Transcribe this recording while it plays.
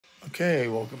Okay,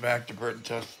 welcome back to Britton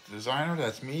Tufts Designer.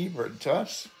 That's me, Britton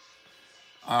Tufts.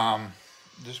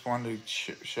 Just wanted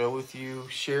to share with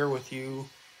you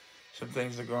some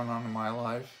things that are going on in my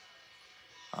life.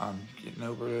 Getting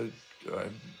uh,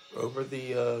 over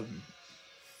the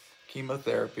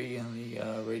chemotherapy and the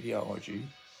radiology.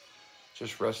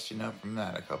 Just resting up from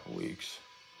that a couple weeks.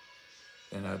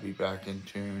 Then I'll be back in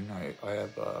tune. I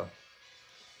have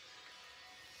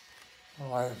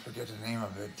I forget the name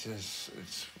of it. It's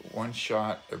one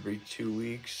shot every 2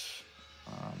 weeks.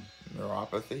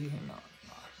 Neuropathy? No,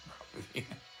 not neuropathy.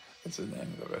 That's the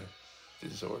name of a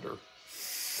disorder.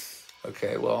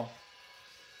 Okay, well,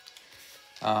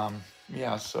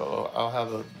 yeah. So I'll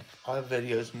have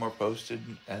videos more posted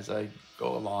as I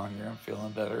go along here. I'm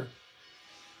feeling better.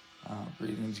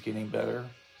 Breathing's getting better,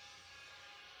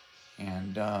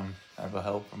 and I have a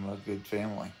help from a good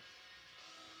family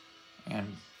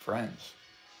and friends.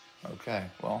 Okay,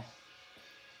 well,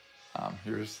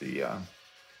 here's the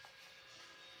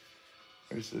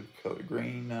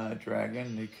green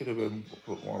dragon. They could have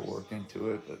put more work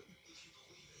into it, but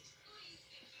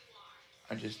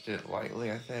I just did it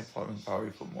lightly. I think I probably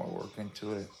put more work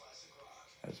into it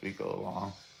as we go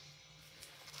along.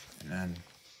 And then,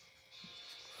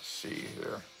 let's see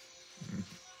here.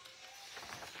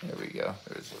 There we go.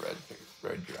 There's the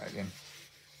red dragon.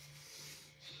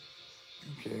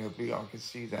 Okay, I hope y'all can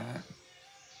see that.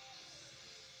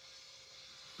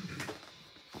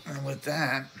 And with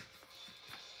that,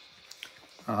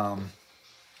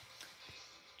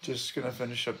 just gonna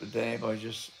finish up the day by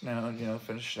just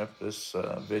finishing up this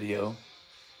video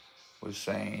with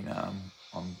saying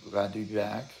I'm glad to be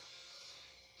back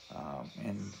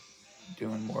and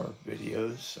doing more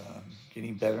videos,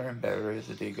 getting better and better as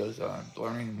the day goes on,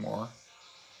 learning more.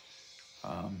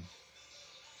 A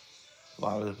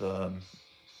lot of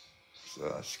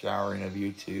scouring of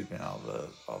YouTube and all the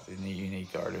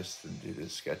unique artists and do the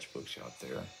sketchbooks out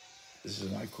there. This is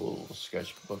my cool little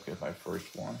sketchbook of my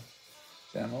first one.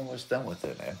 And I'm almost done with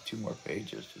it. I have 2 more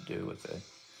pages to do with it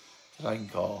that I can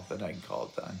call it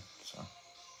done. So,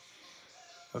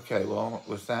 okay, well,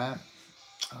 with that,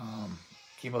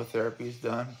 chemotherapy is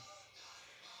done.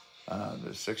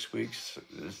 The 6 weeks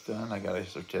is done. I got a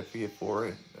certificate for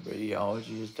it. The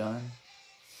radiology is done.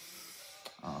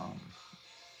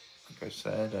 Like I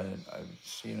said, I'm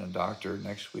seeing a doctor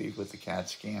next week with the CAT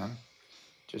scan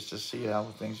just to see how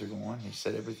things are going. He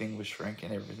said everything was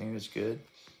shrinking, everything was good.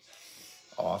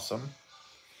 Awesome.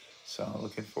 So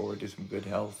looking forward to some good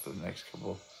health for the next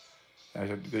couple. I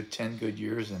have a good 10 good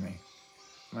years in me.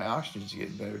 My oxygen's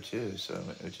getting better too, so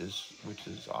which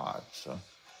is odd. So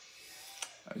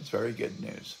it's very good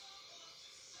news.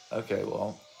 Okay,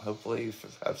 well, hopefully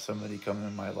have somebody come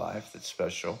in my life that's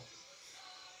special,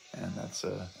 and that's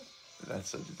a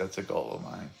goal of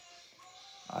mine.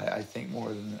 I think more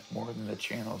than the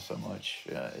channel so much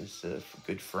is a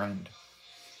good friend,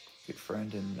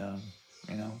 and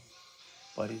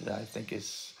buddy that I think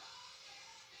is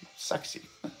sexy.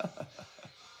 I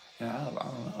don't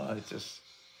know.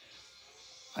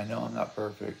 I know I'm not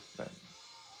perfect, but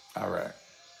all right.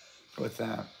 With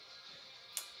that,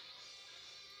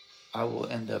 I will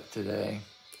end up today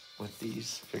with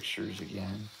these pictures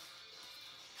again.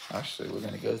 Actually, we're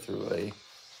going to go through a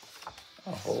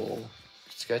whole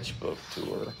sketchbook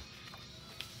tour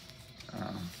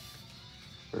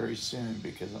very soon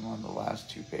because I'm on the last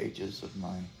 2 pages of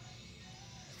mine.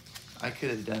 I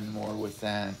could have done more with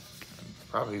that.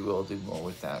 Probably will do more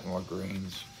with that, more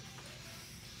greens.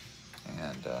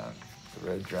 And the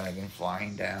red dragon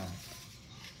flying down.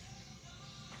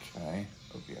 Okay,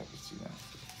 hope you can see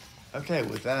that. Okay,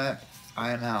 with that,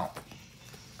 I am out.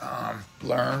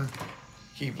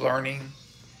 Keep learning,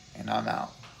 and I'm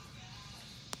out.